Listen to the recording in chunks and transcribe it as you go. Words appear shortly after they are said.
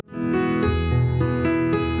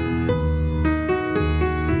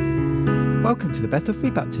Welcome to the Bethel Free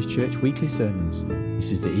Baptist Church weekly sermons.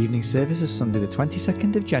 This is the evening service of Sunday the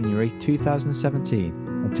 22nd of January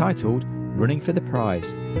 2017, entitled Running for the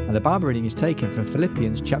Prize, and the Bible reading is taken from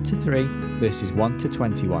Philippians chapter 3, verses 1 to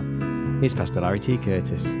 21. Here's Pastor Larry T.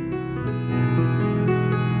 Curtis.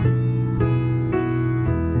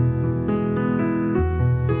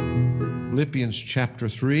 Philippians chapter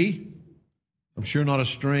 3. I'm sure not a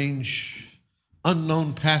strange,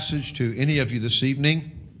 unknown passage to any of you this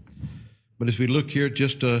evening. But as we look here,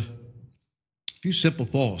 just a few simple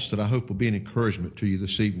thoughts that I hope will be an encouragement to you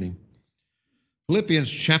this evening. Philippians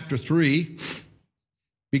chapter 3,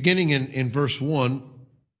 beginning in verse 1,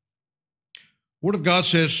 Word of God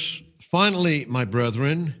says, "Finally, my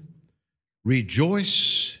brethren,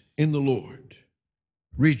 rejoice in the Lord."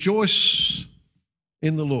 Rejoice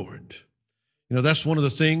in the Lord. You know, that's one of the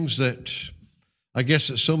things that I guess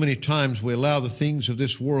that so many times we allow the things of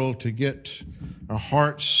this world to get our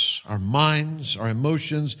hearts, our minds, our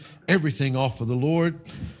emotions, everything off of the Lord.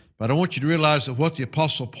 But I want you to realize that what the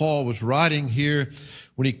Apostle Paul was writing here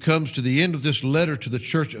when he comes to the end of this letter to the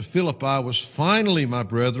church of Philippi was, "Finally, my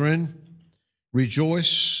brethren,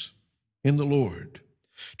 rejoice in the Lord."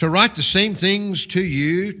 To write the same things to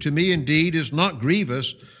you, to me indeed, is not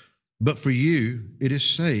grievous, but for you it is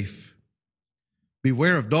safe.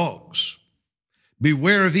 Beware of dogs.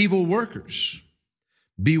 Beware of evil workers.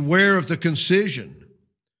 Beware of the concision.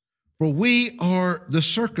 For we are the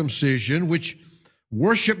circumcision which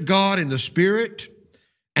worship God in the Spirit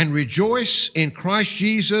and rejoice in Christ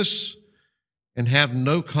Jesus and have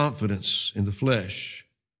no confidence in the flesh.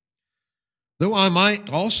 Though I might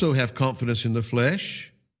also have confidence in the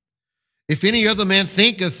flesh, if any other man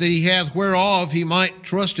thinketh that he hath whereof he might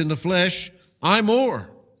trust in the flesh, I more.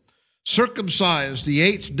 Circumcised the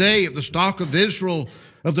 8th day of the stock of Israel,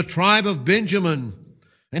 of the tribe of Benjamin,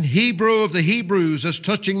 and Hebrew of the Hebrews, as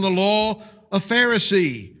touching the law, a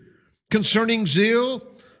Pharisee, concerning zeal,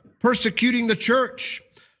 persecuting the church,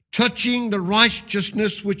 touching the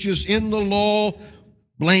righteousness which is in the law,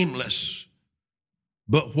 blameless.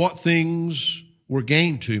 But what things were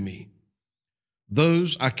gain to me,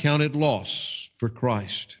 those I counted loss for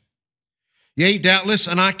Christ. Yea, doubtless,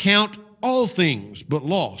 and I count all things but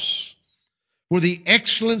loss, for the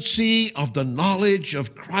excellency of the knowledge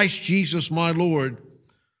of Christ Jesus my Lord,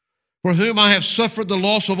 for whom I have suffered the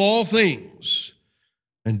loss of all things,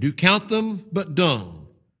 and do count them but dung,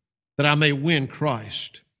 that I may win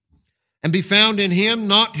Christ, and be found in him,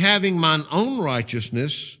 not having mine own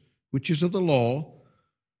righteousness, which is of the law,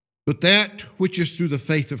 but that which is through the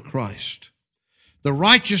faith of Christ, the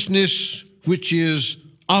righteousness which is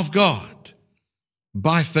of God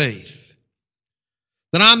by faith,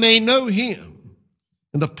 that I may know him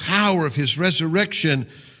and the power of his resurrection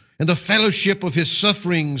and the fellowship of his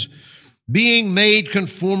sufferings, being made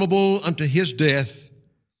conformable unto his death,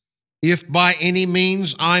 if by any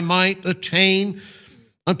means I might attain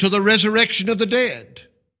unto the resurrection of the dead.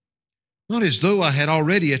 Not as though I had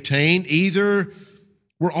already attained, either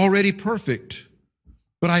were already perfect,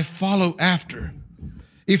 but I follow after,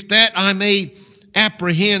 if that I may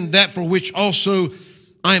apprehend that for which also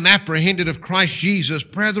I am apprehended of Christ Jesus.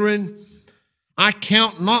 Brethren, I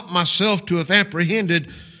count not myself to have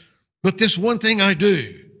apprehended, but this one thing I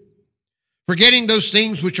do, forgetting those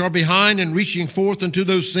things which are behind and reaching forth unto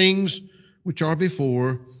those things which are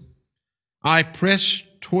before, I press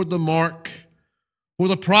toward the mark for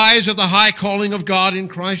the prize of the high calling of God in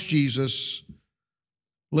Christ Jesus.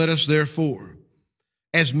 Let us therefore,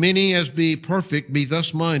 as many as be perfect, be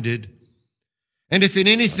thus minded. And if in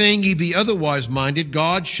anything ye be otherwise minded,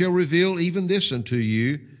 God shall reveal even this unto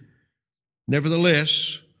you.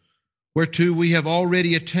 Nevertheless, whereto we have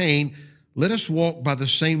already attained, let us walk by the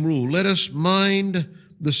same rule. Let us mind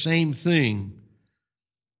the same thing.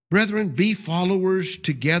 Brethren, be followers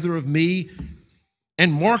together of me,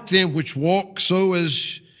 and mark them which walk so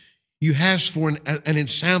as you has for an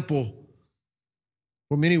ensample.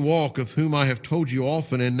 For many walk, of whom I have told you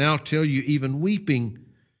often, and now tell you even weeping,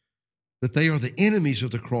 that they are the enemies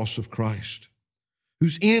of the cross of Christ,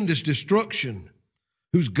 whose end is destruction,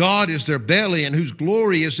 whose God is their belly, and whose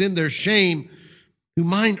glory is in their shame, who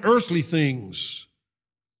mind earthly things,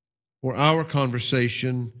 for our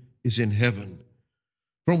conversation is in heaven,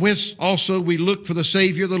 from whence also we look for the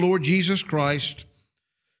Savior, the Lord Jesus Christ,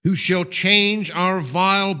 who shall change our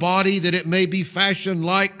vile body, that it may be fashioned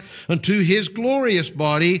like unto his glorious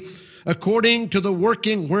body, according to the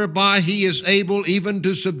working whereby he is able even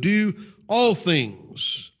to subdue all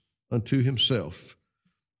things unto himself.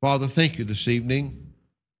 Father, thank you this evening.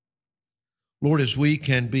 Lord, as we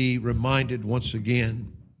can be reminded once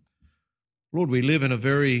again, Lord, we live in a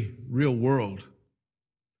very real world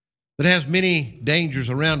that has many dangers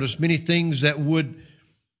around us, many things that would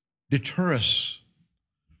deter us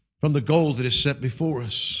from the goal that is set before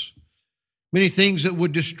us, many things that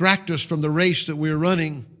would distract us from the race that we're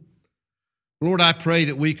running. Lord, I pray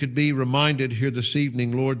that we could be reminded here this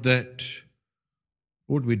evening, Lord, that,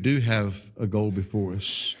 Lord, we do have a goal before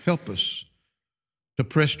us. Help us to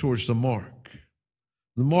press towards the mark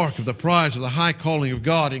of the prize of the high calling of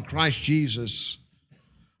God in Christ Jesus.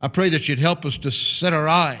 I pray that you'd help us to set our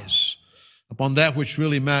eyes upon that which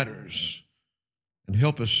really matters and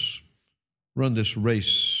help us run this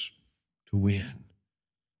race to win.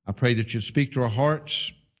 I pray that you'd speak to our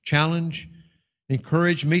hearts, challenge,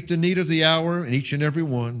 encourage, meet the need of the hour in each and every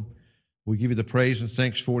one. We give you the praise and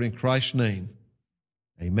thanks for it in Christ's name.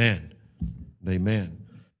 Amen and amen.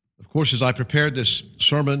 Of course, as I prepared this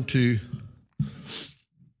sermon to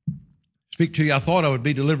speak to you, I thought I would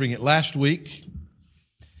be delivering it last week.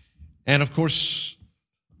 And of course,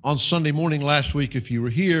 on Sunday morning last week, if you were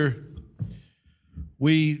here,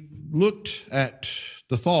 we looked at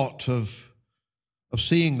the thought of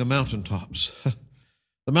seeing the mountaintops,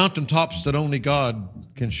 the mountaintops that only God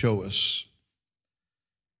can show us.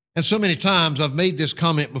 And so many times I've made this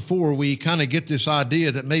comment before, we kind of get this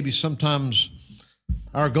idea that maybe sometimes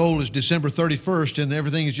our goal is December 31st and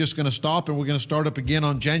everything is just going to stop and we're going to start up again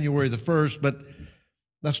on January the 1st, but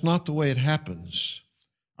that's not the way it happens.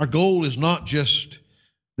 Our goal is not just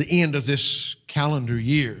the end of this calendar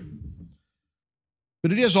year,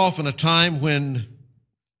 but it is often a time when,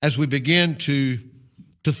 as we begin to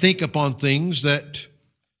think upon things, that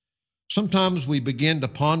sometimes we begin to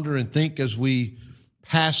ponder and think as we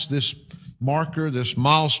pass this marker, this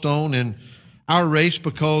milestone in our race,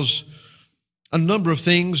 because a number of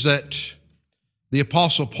things that the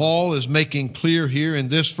Apostle Paul is making clear here in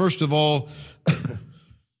this. First of all,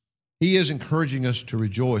 he is encouraging us to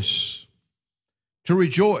rejoice,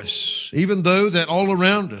 even though that all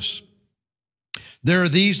around us there are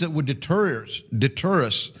these that would deter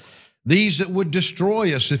us, these that would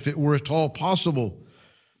destroy us if it were at all possible,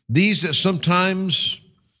 these that sometimes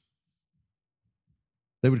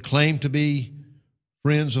they would claim to be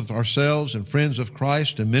friends of ourselves and friends of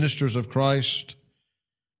Christ and ministers of Christ,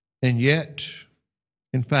 and yet,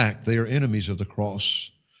 in fact, they are enemies of the cross.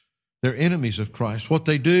 They're enemies of Christ. What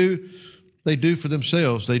they do for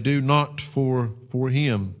themselves. They do not for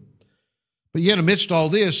Him. But yet, amidst all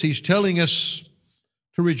this, He's telling us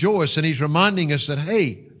to rejoice, and He's reminding us that,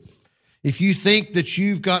 hey, if you think that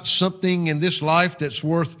you've got something in this life that's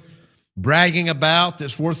worth bragging about,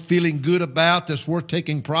 that's worth feeling good about, that's worth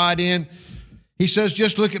taking pride in, He says,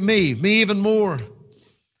 just look at me even more.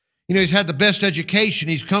 You know, He's had the best education.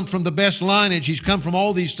 He's come from the best lineage. He's come from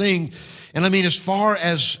all these things. And I mean, as far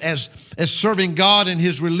as serving God in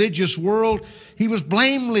His religious world, He was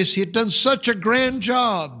blameless. He had done such a grand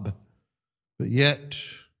job. But yet,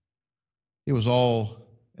 it was all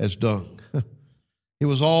as dung. It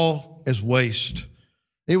was all as waste.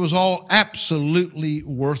 It was all absolutely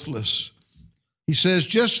worthless. He says,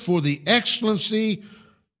 just for the excellency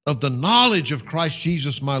of the knowledge of Christ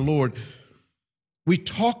Jesus my Lord. We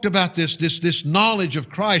talked about this knowledge of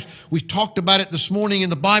Christ. We talked about it this morning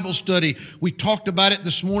in the Bible study. We talked about it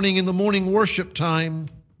this morning in the morning worship time.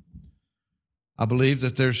 I believe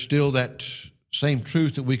that there's still that same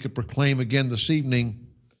truth that we could proclaim again this evening,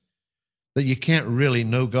 that you can't really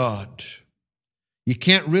know God. You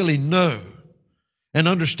can't really know and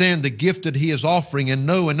understand the gift that He is offering and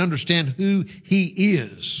know and understand who He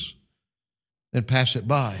is and pass it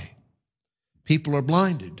by. People are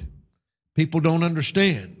blinded. People don't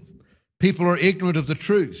understand. People are ignorant of the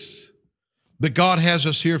truth. But God has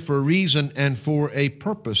us here for a reason and for a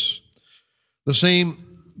purpose. The same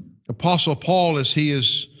Apostle Paul, as he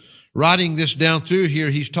is writing this down through here,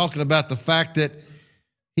 he's talking about the fact that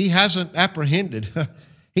he hasn't apprehended.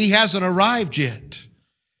 He hasn't arrived yet.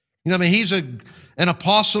 You know, I mean, he's an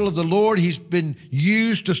apostle of the Lord. He's been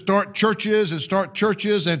used to start churches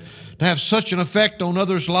and to have such an effect on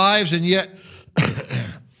others' lives, and yet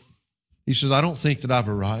he says, I don't think that I've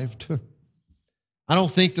arrived. I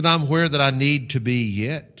don't think that I'm where that I need to be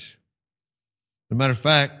yet. As a matter of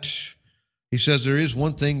fact, he says, there is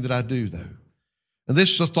one thing that I do, though. And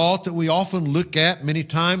this is a thought that we often look at many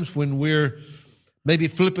times when we're maybe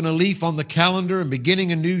flipping a leaf on the calendar and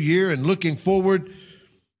beginning a new year and looking forward.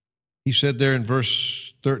 He said there in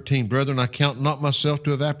verse 13, brethren, I count not myself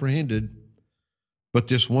to have apprehended, but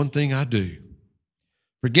this one thing I do.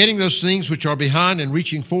 Forgetting those things which are behind and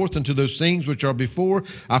reaching forth unto those things which are before,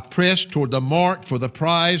 I press toward the mark for the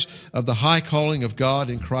prize of the high calling of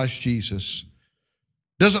God in Christ Jesus.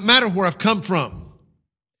 Doesn't matter where I've come from.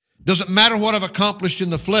 Doesn't matter what I've accomplished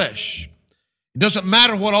in the flesh. It doesn't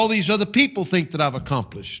matter what all these other people think that I've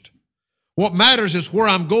accomplished. What matters is where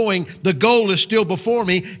I'm going. The goal is still before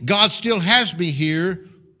me. God still has me here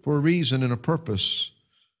for a reason and a purpose.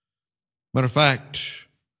 Matter of fact,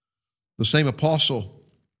 the same apostle,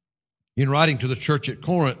 in writing to the church at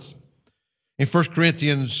Corinth, in 1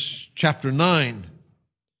 Corinthians chapter 9,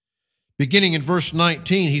 beginning in verse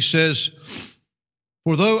 19, he says,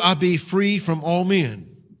 "For though I be free from all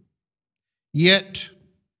men, yet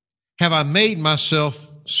have I made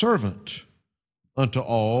myself servant unto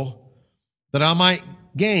all, that I might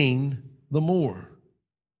gain the more.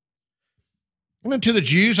 And unto the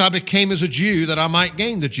Jews I became as a Jew, that I might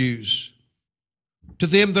gain the Jews. To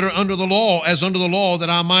them that are under the law, as under the law, that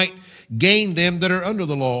I might gain them that are under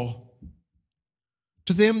the law.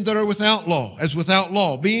 To them that are without law, as without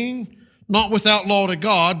law, being not without law to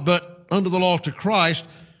God, but under the law to Christ,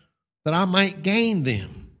 that I might gain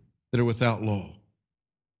them that are without law.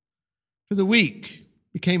 To the weak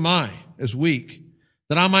became I as weak,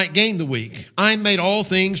 that I might gain the weak. I made all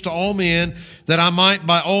things to all men, that I might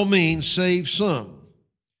by all means save some."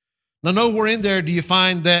 Now, nowhere in there do you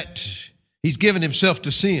find that he's given himself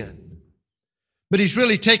to sin. But he's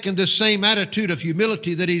really taken this same attitude of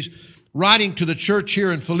humility that he's writing to the church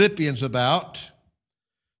here in Philippians about.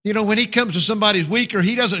 You know, when he comes to somebody who's weaker,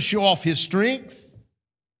 he doesn't show off his strength.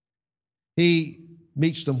 He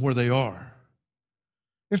meets them where they are.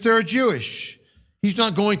 If they're Jewish, he's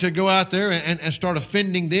not going to go out there and start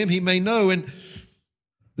offending them. He may know. And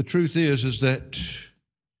the truth is that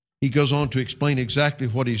he goes on to explain exactly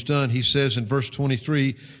what he's done. He says in verse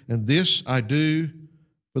 23, "And this I do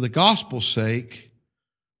for the gospel's sake,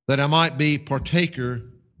 that I might be partaker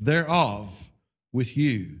thereof with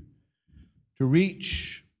you," to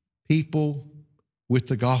reach people with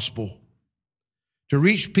the gospel. To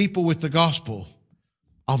reach people with the gospel,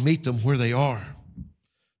 I'll meet them where they are.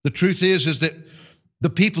 The truth is that the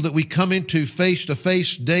people that we come into face to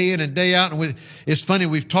face, day in and day out, and it's funny,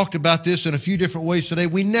 we've talked about this in a few different ways today.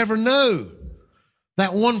 We never know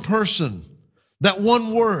that one person, that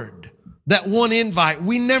one word, that one invite.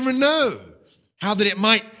 We never know how that it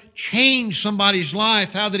might change somebody's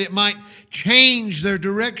life, how that it might change their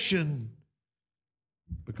direction,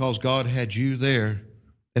 because God had you there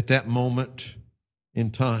at that moment in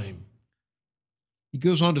time. He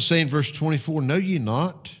goes on to say in verse 24, "Know ye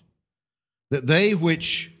not that they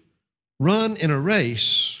which run in a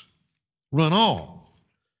race run all?"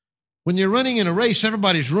 When you're running in a race,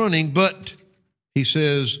 everybody's running, but he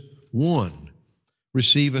says, "One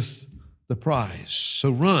receiveth the prize." So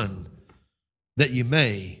run that you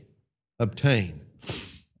may obtain.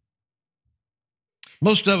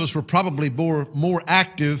 Most of us were probably more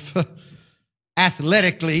active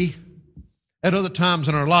athletically at other times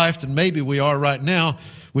in our life than maybe we are right now,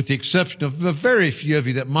 with the exception of a very few of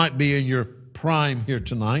you that might be in your prime here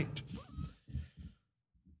tonight.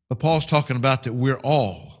 But Paul's talking about that we're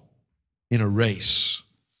all in a race.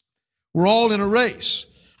 We're all in a race.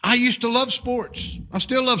 I used to love sports. I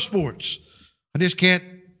still love sports. I just can't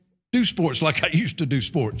do sports like I used to do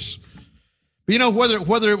sports. But you know,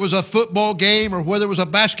 whether it was a football game or whether it was a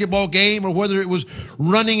basketball game or whether it was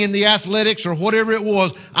running in the athletics or whatever it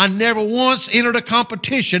was, I never once entered a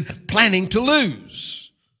competition planning to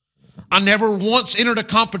lose. I never once entered a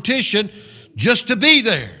competition just to be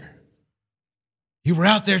there. You were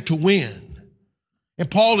out there to win.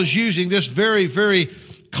 And Paul is using this very, very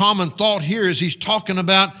common thought here as he's talking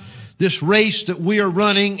about this race that we are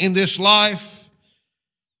running in this life.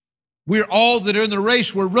 We're all that are in the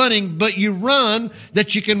race we're running, but you run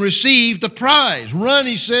that you can receive the prize. Run,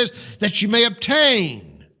 he says, that you may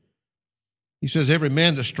obtain. He says, "Every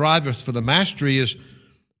man that striveth for the mastery is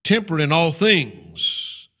temperate in all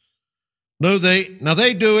things." Now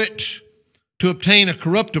they do it to obtain a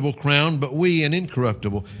corruptible crown, but we an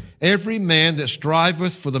incorruptible. Every man that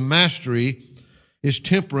striveth for the mastery is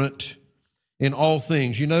temperate in all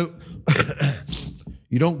things. You know,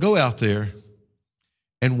 you don't go out there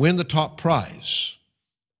and win the top prize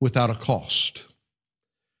without a cost.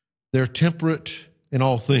 They're temperate in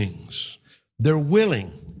all things. They're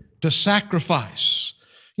willing to sacrifice.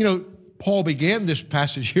 You know, Paul began this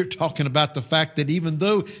passage here talking about the fact that even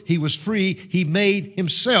though he was free, he made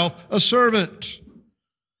himself a servant.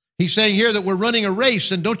 He's saying here that we're running a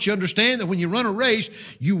race, and don't you understand that when you run a race,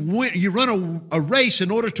 you run a race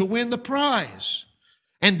in order to win the prize.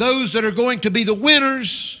 And those that are going to be the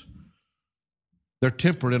winners, they're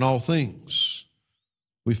temperate in all things.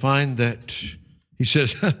 We find that, he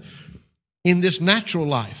says, in this natural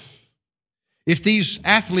life, if these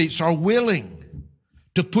athletes are willing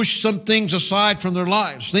to push some things aside from their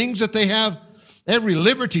lives, things that they have every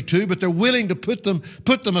liberty to, but they're willing to put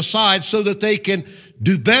them aside so that they can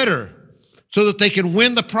do better, so that they can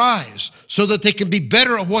win the prize, so that they can be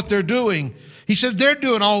better at what they're doing. He said they're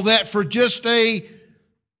doing all that for just a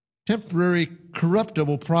temporary,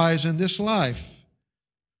 corruptible prize in this life.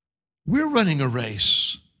 We're running a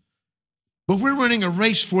race, but we're running a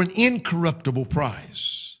race for an incorruptible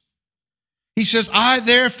prize. He says, I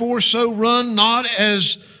therefore so run, not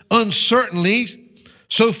as uncertainly,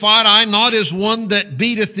 so fight I not as one that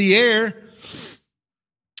beateth the air.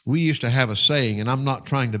 We used to have a saying, and I'm not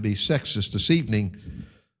trying to be sexist this evening,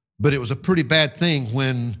 but it was a pretty bad thing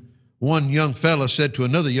when one young fella said to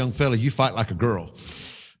another young fella, you fight like a girl.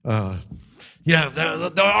 The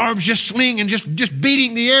arms just slinging, just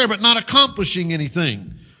beating the air, but not accomplishing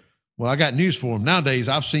anything. Well, I got news for him. Nowadays,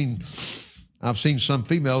 I've seen some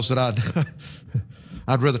females that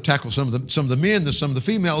I'd rather tackle some of the men than some of the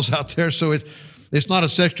females out there. So it's not a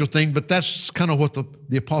sexual thing, but that's kind of what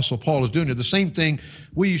the Apostle Paul is doing here. The same thing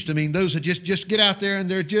we used to mean, those that just get out there and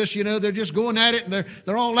they're just, they're just going at it and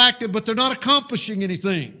they're all active, but they're not accomplishing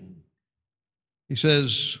anything. He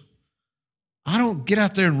says, I don't get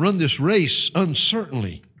out there and run this race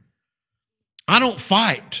uncertainly. I don't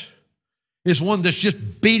fight as one that's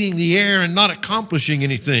just beating the air and not accomplishing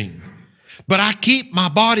anything. But I keep my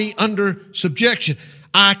body under subjection.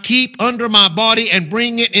 I keep under my body and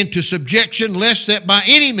bring it into subjection, lest that by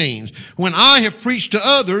any means, when I have preached to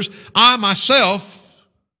others, I myself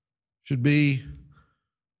should be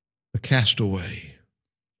a castaway.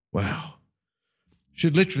 Wow.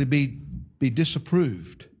 Should literally be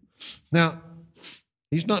disapproved. Now,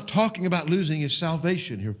 he's not talking about losing his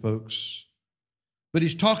salvation here, folks, but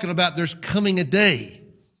he's talking about there's coming a day.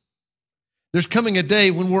 There's coming a day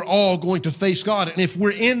when we're all going to face God. And if we're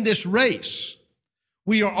in this race,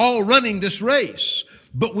 we are all running this race,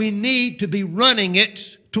 but we need to be running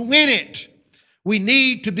it to win it. We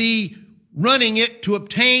need to be running it to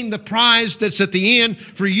obtain the prize that's at the end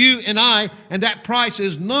for you and I, and that prize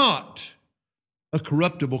is not a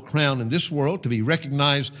corruptible crown in this world to be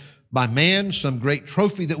recognized by man, some great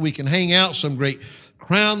trophy that we can hang out, some great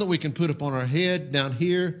crown that we can put upon our head down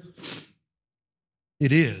here.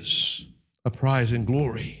 It is a prize in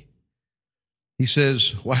glory. He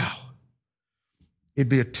says, wow, it'd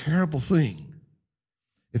be a terrible thing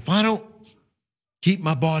if I don't keep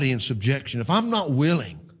my body in subjection, if I'm not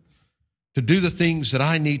willing to do the things that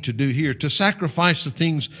I need to do here, to sacrifice the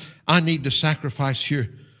things I need to sacrifice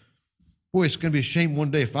here. Boy, it's going to be a shame one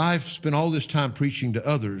day if I've spent all this time preaching to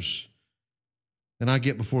others and I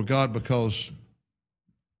get before God, because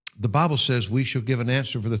the Bible says we shall give an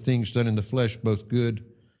answer for the things done in the flesh, both good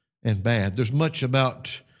and bad. There's much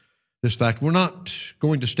about this fact. We're not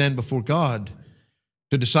going to stand before God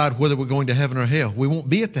to decide whether we're going to heaven or hell. We won't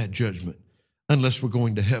be at that judgment unless we're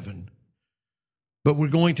going to heaven. But we're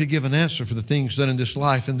going to give an answer for the things done in this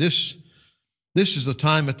life. And this is the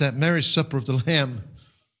time at that marriage supper of the Lamb,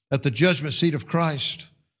 at the judgment seat of Christ.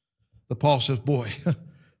 The Paul says, boy,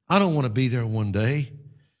 I don't want to be there one day.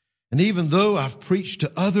 And even though I've preached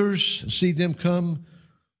to others and see them come,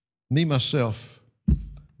 me, myself,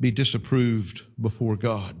 be disapproved before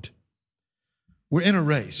God. We're in a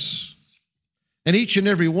race. And each and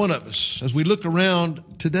every one of us, as we look around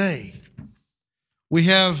today, we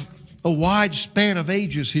have a wide span of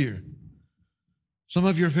ages here. Some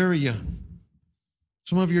of you are very young.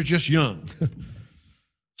 Some of you are just young.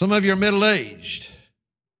 Some of you are middle-aged.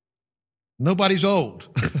 Nobody's old.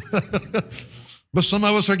 But some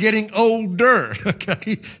of us are getting older,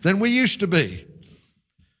 okay, than we used to be.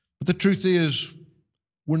 But the truth is,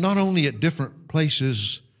 we're not only at different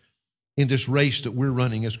places in this race that we're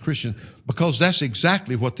running as Christians, because that's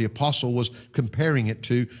exactly what the apostle was comparing it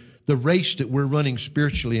to, the race that we're running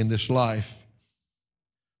spiritually in this life.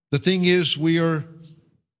 The thing is, we are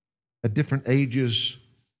at different ages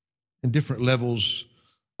and different levels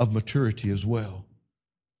of maturity as well.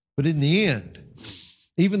 But in the end,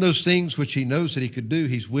 even those things which he knows that he could do,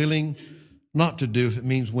 he's willing not to do if it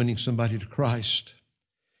means winning somebody to Christ.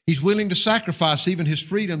 He's willing to sacrifice even his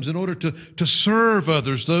freedoms in order to serve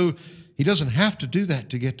others, though he doesn't have to do that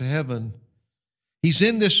to get to heaven. He's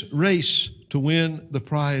in this race to win the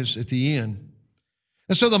prize at the end.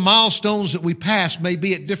 And so the milestones that we pass may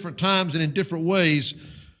be at different times and in different ways,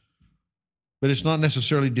 but it's not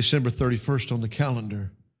necessarily December 31st on the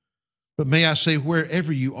calendar. But may I say,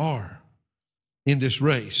 wherever you are in this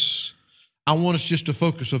race, I want us just to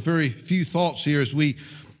focus a very few thoughts here as we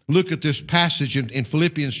look at this passage in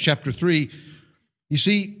Philippians chapter 3. You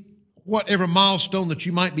see, whatever milestone that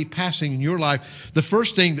you might be passing in your life, the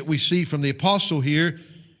first thing that we see from the apostle here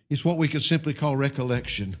is what we could simply call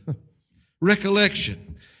recollection.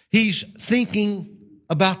 Recollection. He's thinking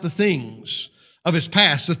about the things of his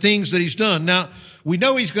past, the things that he's done. Now, we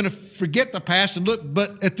know he's going to forget the past and look,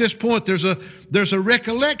 but at this point, there's a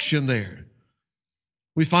recollection there.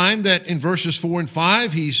 We find that in verses 4 and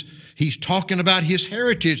 5, he's talking about his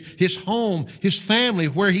heritage, his home, his family,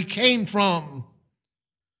 where he came from.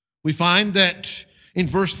 We find that in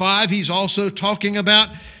verse 5, he's also talking about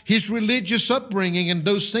his religious upbringing and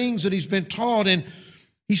those things that he's been taught, and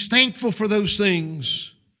he's thankful for those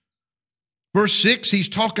things. Verse 6, he's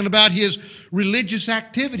talking about his religious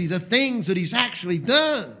activity, the things that he's actually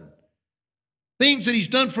done, things that he's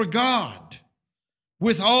done for God.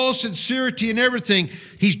 With all sincerity and everything,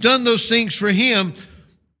 he's done those things for him.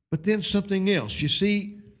 But then something else. You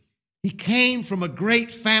see, he came from a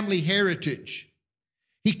great family heritage.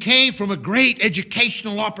 He came from a great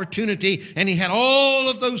educational opportunity, and he had all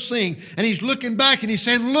of those things. And he's looking back and he's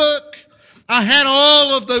saying, look, I had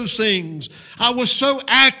all of those things. I was so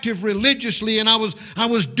active religiously, and I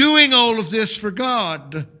was doing all of this for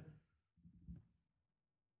God.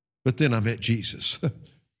 But then I met Jesus.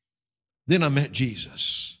 Then I met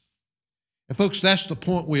Jesus. And folks, that's the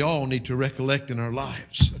point we all need to recollect in our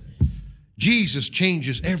lives. Jesus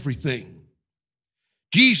changes everything.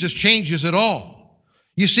 Jesus changes it all.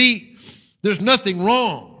 You see, there's nothing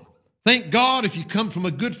wrong. Thank God if you come from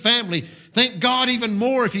a good family. Thank God even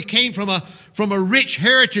more if you came from a rich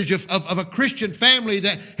heritage of a Christian family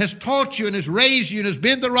that has taught you and has raised you and has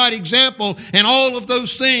been the right example and all of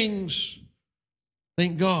those things.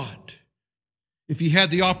 Thank God. If you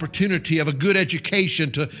had the opportunity of a good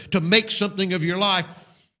education to make something of your life,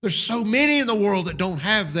 there's so many in the world that don't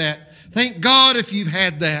have that. Thank God if you've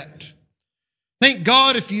had that. Thank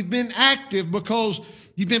God if you've been active because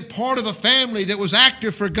you've been part of a family that was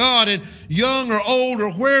active for God, and young or old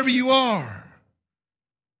or wherever you are.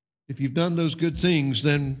 If you've done those good things,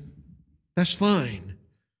 then that's fine.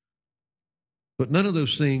 But none of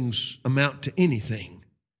those things amount to anything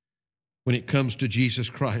when it comes to Jesus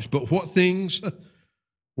Christ. But what things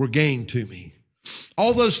were gained to me?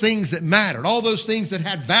 All those things that mattered, all those things that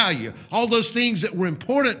had value, all those things that were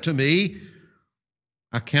important to me,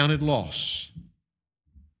 I counted loss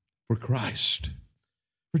for Christ,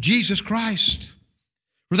 for Jesus Christ,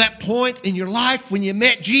 for that point in your life when you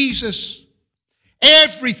met Jesus.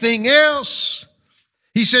 Everything else,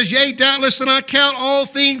 he says, yea, doubtless, and I count all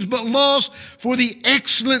things but loss for the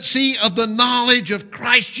excellency of the knowledge of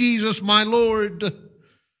Christ Jesus my Lord.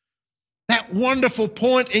 That wonderful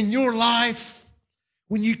point in your life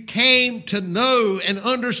when you came to know and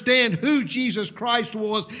understand who Jesus Christ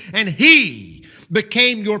was, and he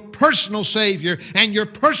became your personal Savior and your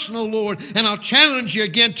personal Lord. And I'll challenge you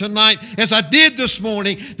again tonight, as I did this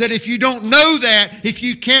morning, that if you don't know that, if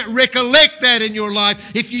you can't recollect that in your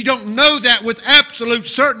life, if you don't know that with absolute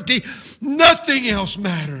certainty, nothing else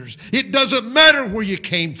matters. It doesn't matter where you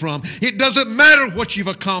came from. It doesn't matter what you've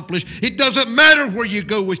accomplished. It doesn't matter where you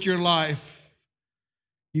go with your life.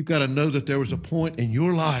 You've got to know that there was a point in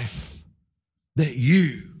your life that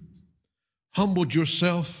you humbled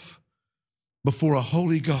yourself before a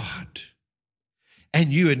holy God,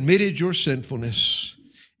 and you admitted your sinfulness,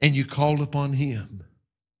 and you called upon him.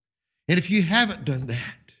 And if you haven't done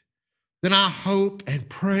that, then I hope and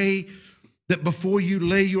pray that before you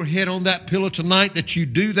lay your head on that pillow tonight, that you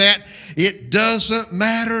do that. It doesn't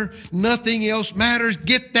matter. Nothing else matters.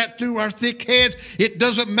 Get that through our thick heads. It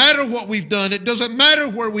doesn't matter what we've done. It doesn't matter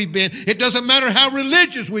where we've been. It doesn't matter how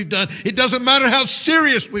religious we've done. It doesn't matter how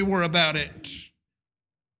serious we were about it.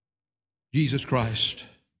 Jesus Christ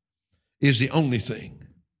is the only thing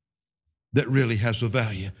that really has a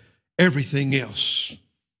value. Everything else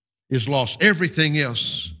is lost. Everything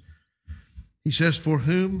else. He says, for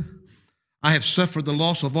whom I have suffered the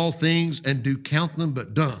loss of all things and do count them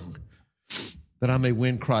but dung, that I may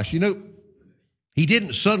win Christ. You know, he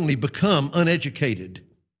didn't suddenly become uneducated.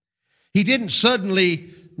 He didn't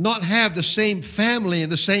suddenly not have the same family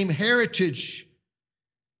and the same heritage.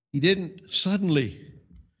 He didn't suddenly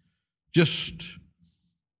just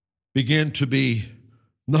begin to be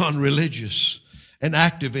non-religious and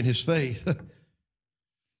active in his faith.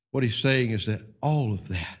 What he's saying is that all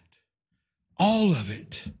of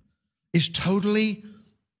it is totally,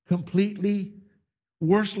 completely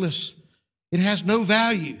worthless. It has no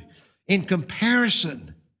value in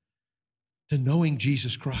comparison to knowing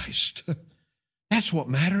Jesus Christ. That's what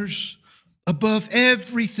matters above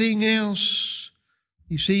everything else.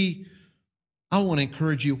 You see, I want to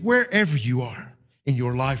encourage you, wherever you are in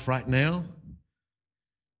your life right now,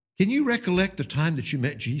 can you recollect the time that you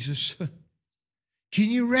met Jesus? Can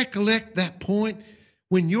you recollect that point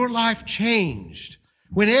when your life changed?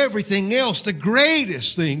 When everything else, the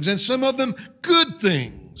greatest things, and some of them good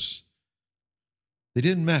things, things. They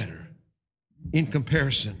didn't matter in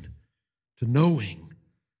comparison to knowing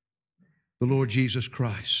the Lord Jesus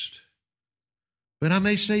Christ. But I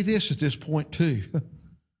may say this at this point too.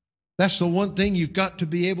 That's the one thing you've got to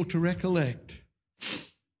be able to recollect.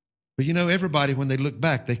 But you know, everybody, when they look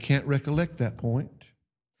back, they can't recollect that point.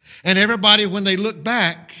 And everybody, when they look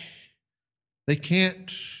back, they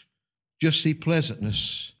can't just see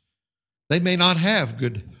pleasantness. They may not have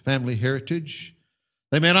good family heritage.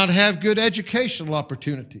 They may not have good educational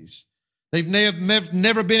opportunities. They've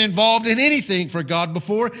never been involved in anything for God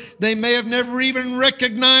before. They may have never even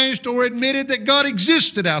recognized or admitted that God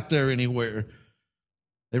existed out there anywhere.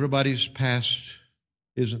 Everybody's past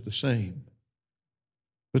isn't the same.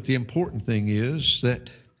 But the important thing is that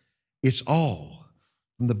it's all,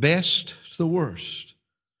 from the best to the worst.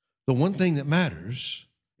 The one thing that matters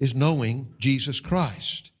is knowing Jesus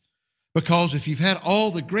Christ. Because if you've had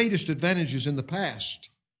all the greatest advantages in the past,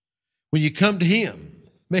 when you come to Him,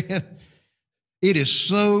 man, it is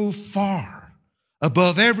so far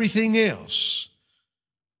above everything else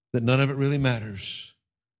that none of it really matters.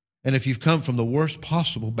 And if you've come from the worst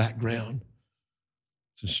possible background,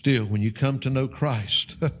 so still, when you come to know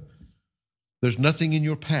Christ, there's nothing in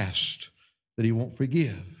your past that He won't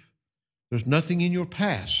forgive. There's nothing in your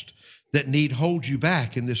past that need hold you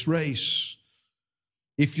back in this race.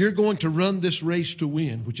 If you're going to run this race to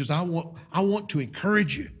win, which is I want to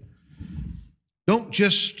encourage you, don't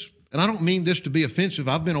just, and I don't mean this to be offensive,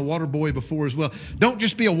 I've been a water boy before as well, don't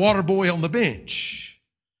just be a water boy on the bench.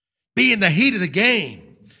 Be in the heat of the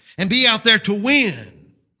game and be out there to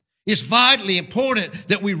win. It's vitally important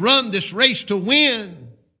that we run this race to win.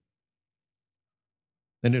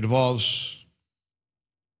 And it involves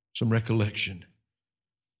some recollection,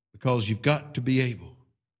 because you've got to be able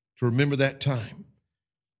to remember that time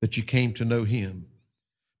that you came to know Him.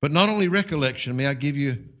 But not only recollection, may I give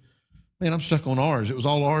you, man, I'm stuck on ours. It was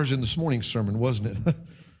all ours in this morning's sermon, wasn't it?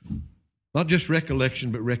 Not just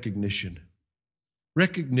recollection, but recognition.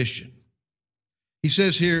 Recognition. He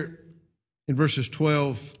says here in verses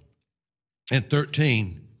 12 and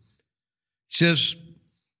 13, he says,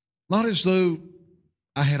 not as though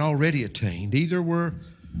I had already attained, either were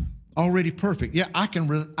already perfect. Yeah, I can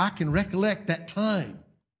recollect that time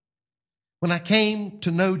when I came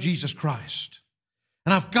to know Jesus Christ.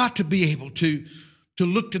 And I've got to be able to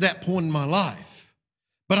look to that point in my life.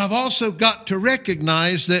 But I've also got to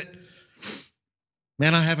recognize that,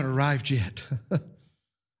 man, I haven't arrived yet.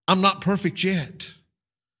 I'm not perfect yet.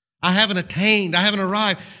 I haven't attained. I haven't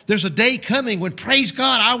arrived. There's a day coming when, praise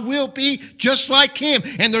God, I will be just like Him.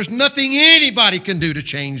 And there's nothing anybody can do to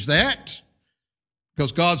change that,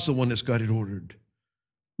 because God's the one that's got it ordered.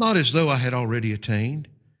 Not as though I had already attained.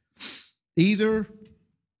 Either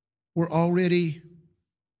were already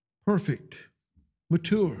perfect,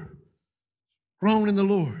 mature, grown in the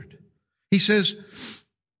Lord. He says,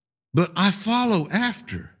 but I follow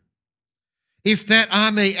after, if that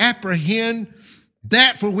I may apprehend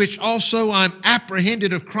that for which also I'm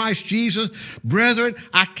apprehended of Christ Jesus. Brethren,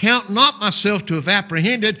 I count not myself to have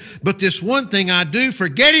apprehended, but this one thing I do,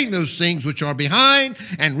 forgetting those things which are behind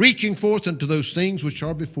and reaching forth unto those things which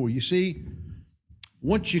are before. You see,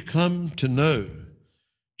 once you come to know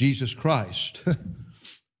Jesus Christ,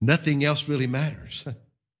 nothing else really matters.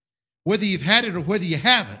 Whether you've had it or whether you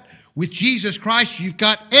haven't, with Jesus Christ, you've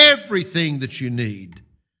got everything that you need.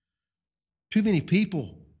 Too many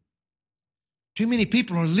people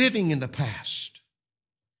are living in the past.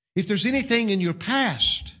 If there's anything in your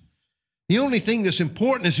past, the only thing that's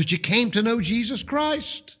important is that you came to know Jesus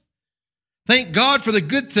Christ. Thank God for the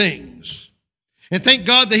good things. And thank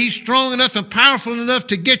God that He's strong enough and powerful enough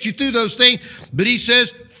to get you through those things. But He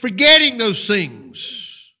says, forgetting those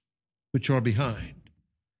things which are behind.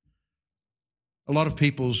 A lot of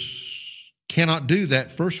people cannot do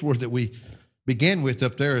that first word that we began with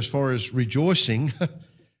up there as far as rejoicing,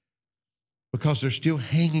 because they're still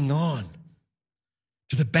hanging on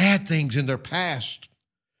to the bad things in their past.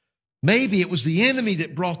 Maybe it was the enemy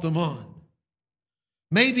that brought them on.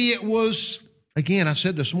 Maybe it was, again, I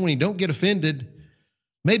said this morning, don't get offended.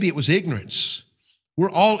 Maybe it was ignorance.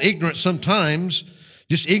 We're all ignorant sometimes,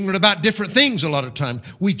 just ignorant about different things a lot of times.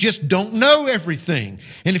 We just don't know everything.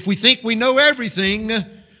 And if we think we know everything,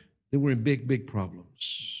 then we're in big, big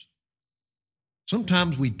problems.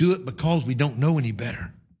 Sometimes we do it because we don't know any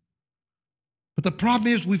better. But the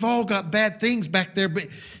problem is we've all got bad things back there, but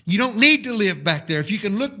you don't need to live back there. If you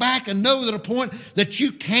can look back and know that a point that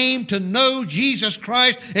you came to know Jesus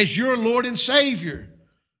Christ as your Lord and Savior,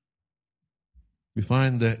 we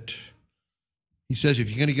find that He says, if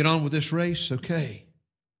you're going to get on with this race, okay,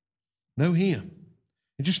 know Him.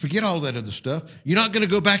 And just forget all that other stuff. You're not going to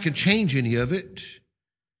go back and change any of it.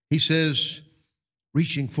 He says,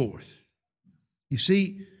 reaching forth. You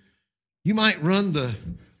see, you might run the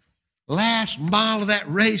last mile of that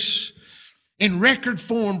race in record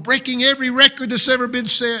form, breaking every record that's ever been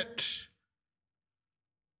set.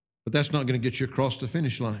 But that's not going to get you across the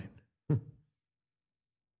finish line.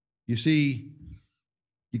 You see,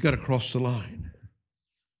 you got to cross the line.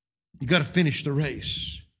 You got to finish the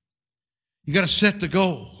race. You got to set the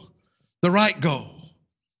goal, the right goal.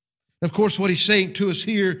 Of course, what he's saying to us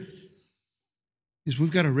here is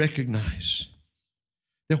we've got to recognize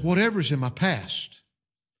that whatever's in my past,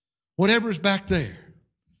 whatever's back there,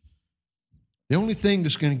 the only thing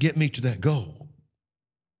that's going to get me to that goal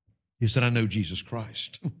is that I know Jesus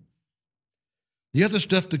Christ. The other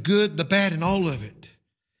stuff, the good, the bad, and all of it,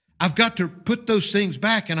 I've got to put those things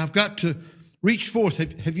back and I've got to reach forth.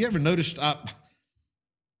 Have you ever noticed,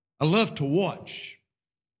 I love to watch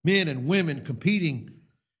men and women competing.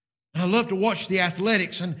 And I love to watch the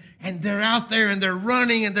athletics, and they're out there and they're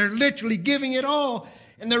running and they're literally giving it all.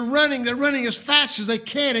 And they're running as fast as they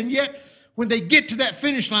can. And yet, when they get to that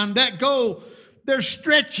finish line, that goal, they're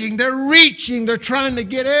stretching, they're reaching, they're trying to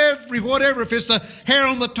get whatever, if it's the hair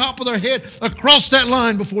on the top of their head, across that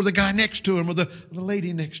line before the guy next to them or the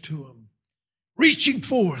lady next to them. Reaching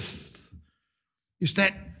forth. It's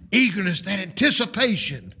that eagerness, that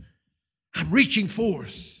anticipation. I'm reaching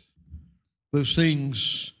forth. Those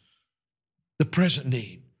things, the present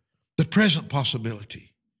need, the present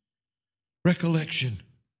possibility, recollection,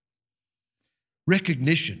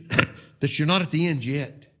 recognition that you're not at the end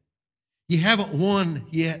yet. You haven't won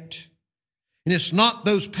yet. And it's not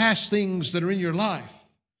those past things that are in your life,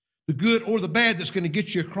 the good or the bad, that's going to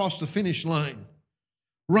get you across the finish line.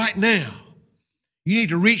 Right now, you need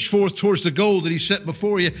to reach forth towards the goal that he set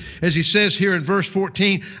before you. As he says here in verse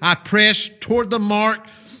 14, I press toward the mark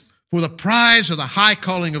for the prize of the high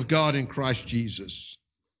calling of God in Christ Jesus.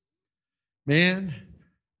 Man,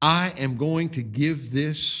 I am going to give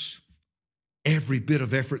this every bit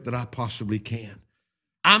of effort that I possibly can.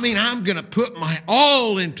 I'm going to put my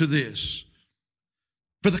all into this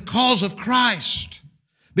for the cause of Christ,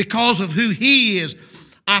 because of who he is.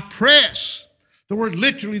 I press. The word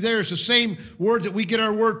literally there is the same word that we get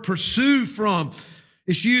our word pursue from.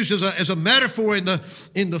 It's used as a metaphor in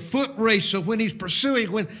the foot race. So when he's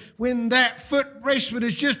pursuing, when that foot raceman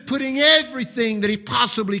is just putting everything that he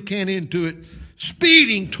possibly can into it,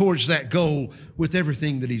 speeding towards that goal with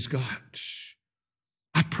everything that he's got.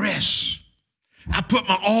 I press. I put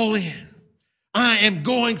my all in. I am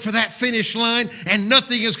going for that finish line, and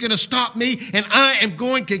nothing is going to stop me, and I am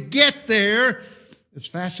going to get there as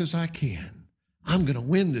fast as I can. I'm going to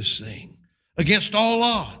win this thing against all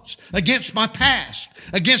odds, against my past,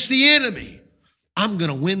 against the enemy. I'm going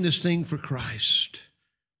to win this thing for Christ.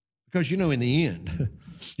 Because, in the end,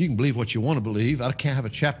 you can believe what you want to believe. I can't have a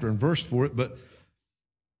chapter and verse for it, but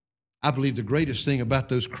I believe the greatest thing about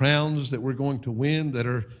those crowns that we're going to win that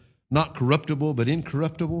are not corruptible but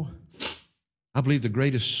incorruptible, I believe the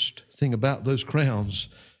greatest thing about those crowns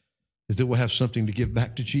is that we'll have something to give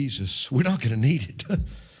back to Jesus. We're not going to need it.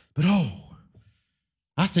 But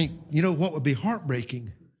I think, what would be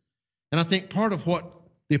heartbreaking, and I think part of what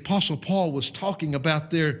the Apostle Paul was talking about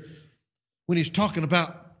there when he's talking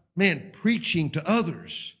about, preaching to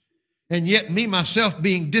others, and yet me, myself,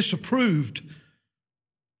 being disapproved,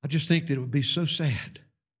 I just think that it would be so sad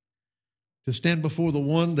to stand before the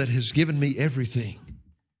one that has given me everything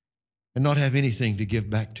and not have anything to give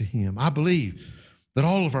back to him. I believe that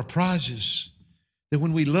all of our prizes, that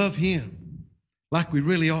when we love him like we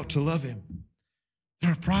really ought to love him,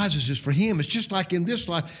 our prizes is for him. It's just like in this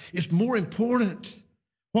life, it's more important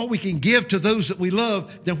what we can give to those that we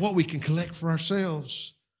love than what we can collect for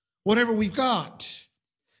ourselves. Whatever we've got,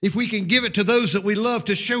 if we can give it to those that we love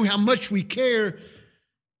to show how much we care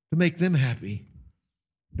to make them happy,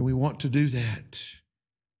 and we want to do that.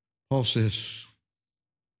 Paul says,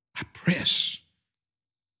 I press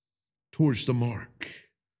towards the mark.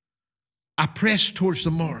 I press towards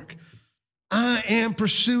the mark. I am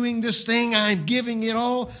pursuing this thing. I'm giving it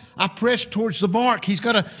all. I press towards the mark. He's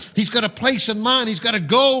got a place in mind. He's got a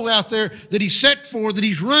goal out there that he's set for, that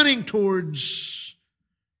he's running towards.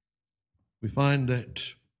 We find that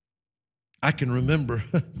I can remember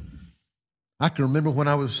when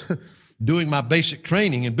I was doing my basic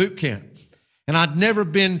training in boot camp. And I'd never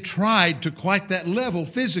been tried to quite that level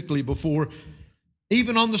physically before,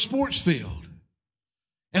 even on the sports field.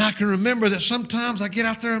 And I can remember that sometimes I get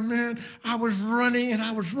out there and, I was running,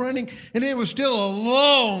 and it was still a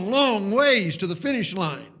long, long ways to the finish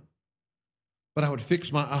line. But I would fix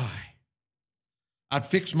my eye.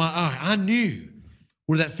 I knew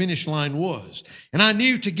where that finish line was. And I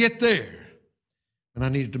knew to get there, and I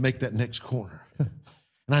needed to make that next corner.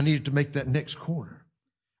 And I needed to make that next corner.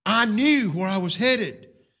 I knew where I was headed,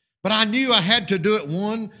 but I knew I had to do it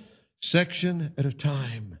one section at a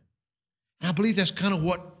time. And I believe that's kind of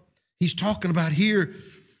what he's talking about here.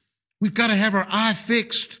 We've got to have our eye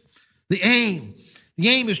fixed. The aim. The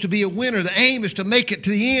aim is to be a winner. The aim is to make it to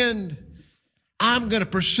the end. I'm going to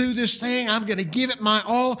pursue this thing. I'm going to give it my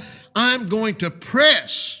all. I'm going to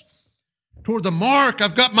press toward the mark.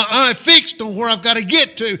 I've got my eye fixed on where I've got to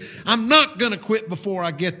get to. I'm not going to quit before I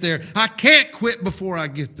get there. I can't quit before I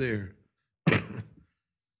get there.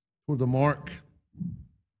 Toward the mark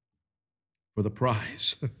for the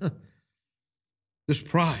prize. This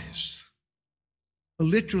prize,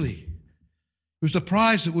 literally, it was the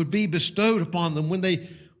prize that would be bestowed upon them when they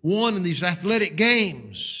won in these athletic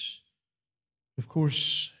games. Of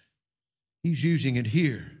course, he's using it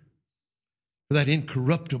here for that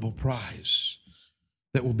incorruptible prize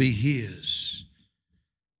that will be his.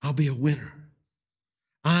 I'll be a winner.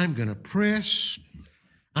 I'm going to press.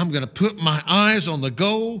 I'm going to put my eyes on the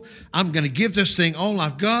goal. I'm going to give this thing all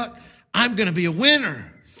I've got. I'm going to be a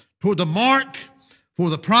winner toward the mark for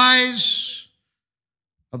the prize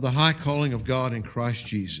of the high calling of God in Christ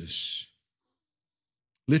Jesus.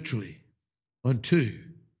 Literally, unto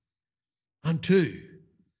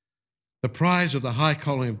the prize of the high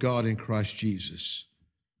calling of God in Christ Jesus.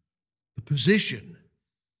 The position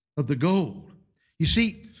of the goal. You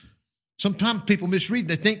see, sometimes people misread.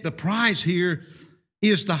 They think the prize here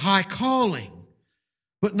is the high calling.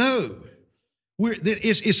 But no,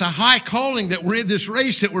 it's a high calling that we're in this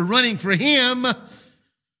race, that we're running for Him.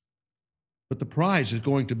 But the prize is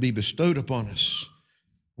going to be bestowed upon us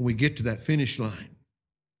when we get to that finish line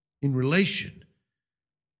in relation to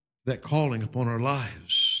that calling upon our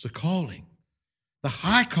lives, the calling, the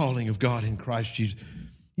high calling of God in Christ Jesus.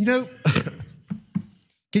 You know,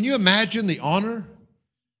 can you imagine the honor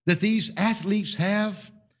that these athletes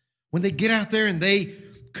have when they get out there and they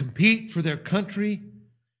compete for their country?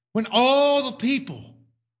 When all the people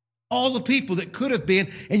that could have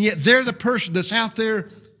been, and yet they're the person that's out there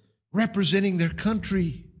representing their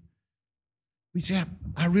country. We say,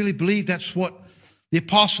 I really believe that's what the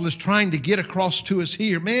apostle is trying to get across to us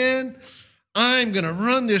here. Man, I'm going to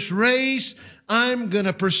run this race. I'm going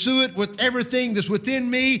to pursue it with everything that's within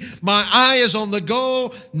me. My eye is on the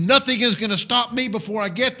goal. Nothing is going to stop me before I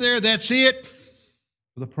get there. That's it.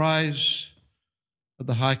 For the prize of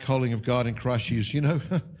the high calling of God in Christ Jesus. You know,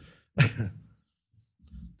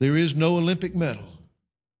 there is no Olympic medal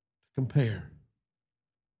to compare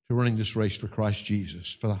to running this race for Christ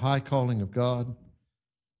Jesus, for the high calling of God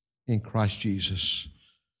in Christ Jesus.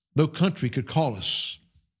 No country could call us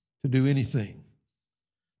to do anything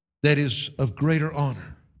that is of greater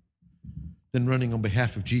honor than running on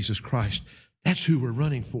behalf of Jesus Christ. That's who we're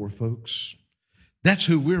running for, folks. That's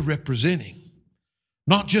who we're representing.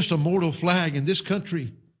 Not just a mortal flag in this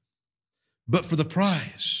country, but for the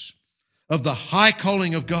prize of the high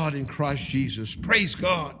calling of God in Christ Jesus. Praise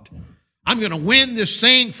God. I'm going to win this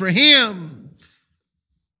thing for Him.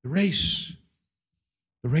 The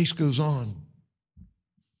race goes on.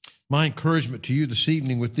 My encouragement to you this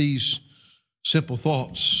evening with these simple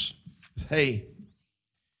thoughts. Hey,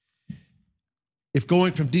 if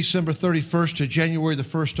going from December 31st to January the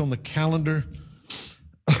 1st on the calendar,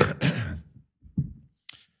 if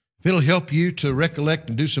it'll help you to recollect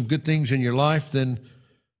and do some good things in your life, then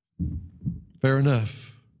fair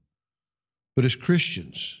enough. But as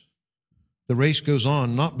Christians, the race goes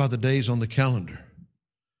on not by the days on the calendar.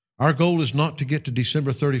 Our goal is not to get to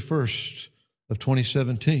December 31st of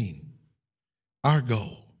 2017. Our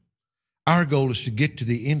goal is to get to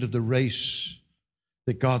the end of the race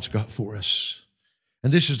that God's got for us.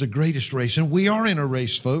 And this is the greatest race. And we are in a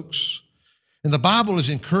race, folks. And the Bible is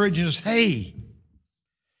encouraging us, hey,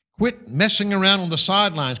 quit messing around on the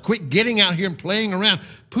sidelines. Quit getting out here and playing around.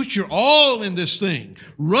 Put your all in this thing.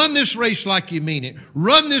 Run this race like you mean it.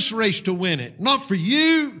 Run this race to win it. Not for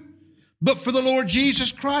you, but for the Lord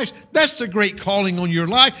Jesus Christ. That's the great calling on your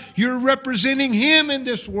life. You're representing Him in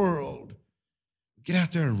this world. Get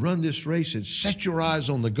out there and run this race and set your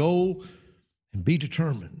eyes on the goal and be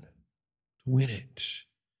determined to win it.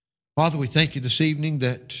 Father, we thank you this evening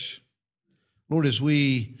that, Lord, as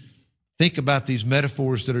we think about these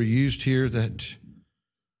metaphors that are used here, that,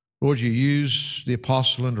 Lord, you use the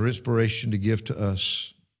apostle under inspiration to give to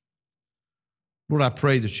us. Lord, I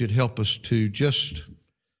pray that you'd help us to just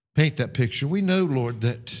paint that picture. We know, Lord,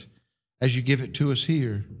 that as you give it to us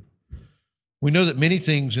here, we know that many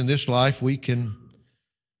things in this life we can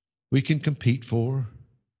compete for.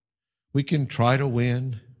 We can try to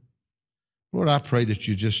win. Lord, I pray that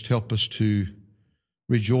you just help us to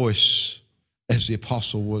rejoice as the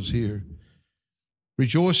apostle was here.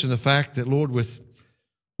 Rejoice in the fact that, Lord, with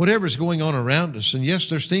whatever is going on around us, and yes,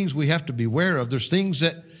 there's things we have to be aware of. There's things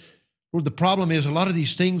that, Lord, the problem is a lot of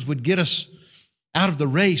these things would get us out of the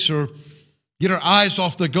race or get our eyes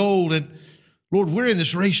off the goal. And Lord, we're in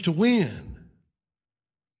this race to win.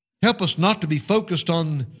 Help us not to be focused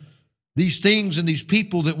on these things and these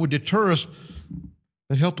people that would deter us,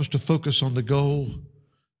 but help us to focus on the goal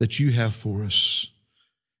that you have for us.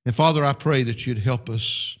 And Father, I pray that you'd help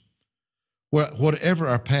us, whatever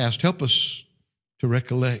our past, help us to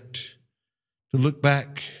recollect, to look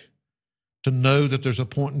back, to know that there's a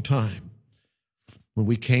point in time when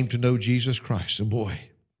we came to know Jesus Christ. And boy,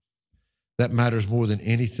 that matters more than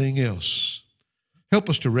anything else. Help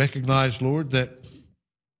us to recognize, Lord, that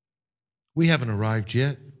we haven't arrived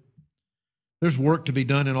yet. There's work to be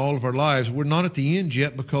done in all of our lives. We're not at the end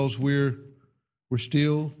yet because we're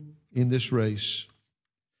still in this race.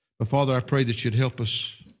 But Father, I pray that you'd help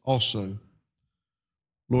us also,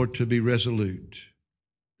 Lord, to be resolute,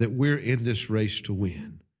 that we're in this race to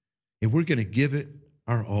win. And we're going to give it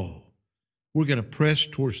our all. We're going to press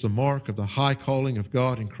towards the mark of the high calling of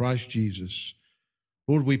God in Christ Jesus.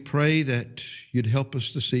 Lord, we pray that you'd help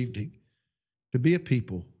us this evening to be a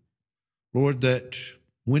people, Lord, that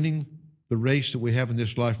winning the race that we have in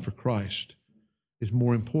this life for Christ is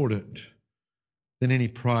more important than any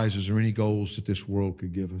prizes or any goals that this world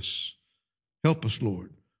could give us. Help us,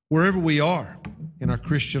 Lord, wherever we are in our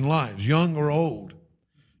Christian lives, young or old,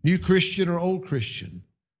 new Christian or old Christian.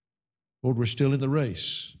 Lord, we're still in the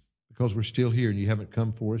race because we're still here and you haven't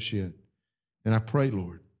come for us yet. And I pray,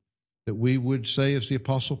 Lord, that we would say as the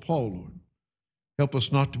Apostle Paul, Lord, help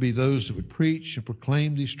us not to be those that would preach and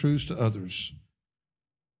proclaim these truths to others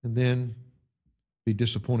and then be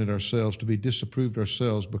disappointed ourselves, to be disapproved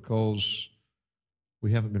ourselves because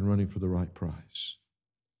we haven't been running for the right prize.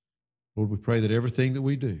 Lord, we pray that everything that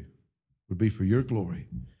we do would be for your glory,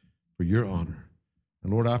 for your honor.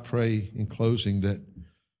 And Lord, I pray in closing that,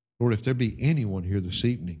 Lord, if there be anyone here this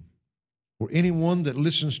evening or anyone that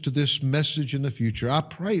listens to this message in the future, I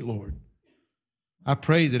pray, Lord, I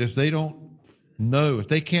pray that if they don't know, if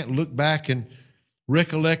they can't look back and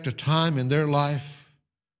recollect a time in their life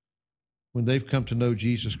when they've come to know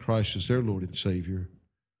Jesus Christ as their Lord and Savior,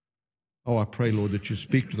 oh, I pray, Lord, that you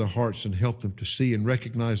speak to their hearts and help them to see and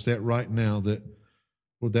recognize that right now, that,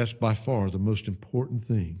 Lord, that's by far the most important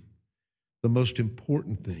thing. The most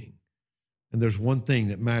important thing. And there's one thing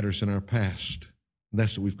that matters in our past, and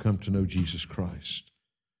that's that we've come to know Jesus Christ.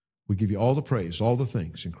 We give you all the praise, all the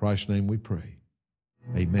thanks. In Christ's name we pray.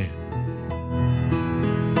 Amen.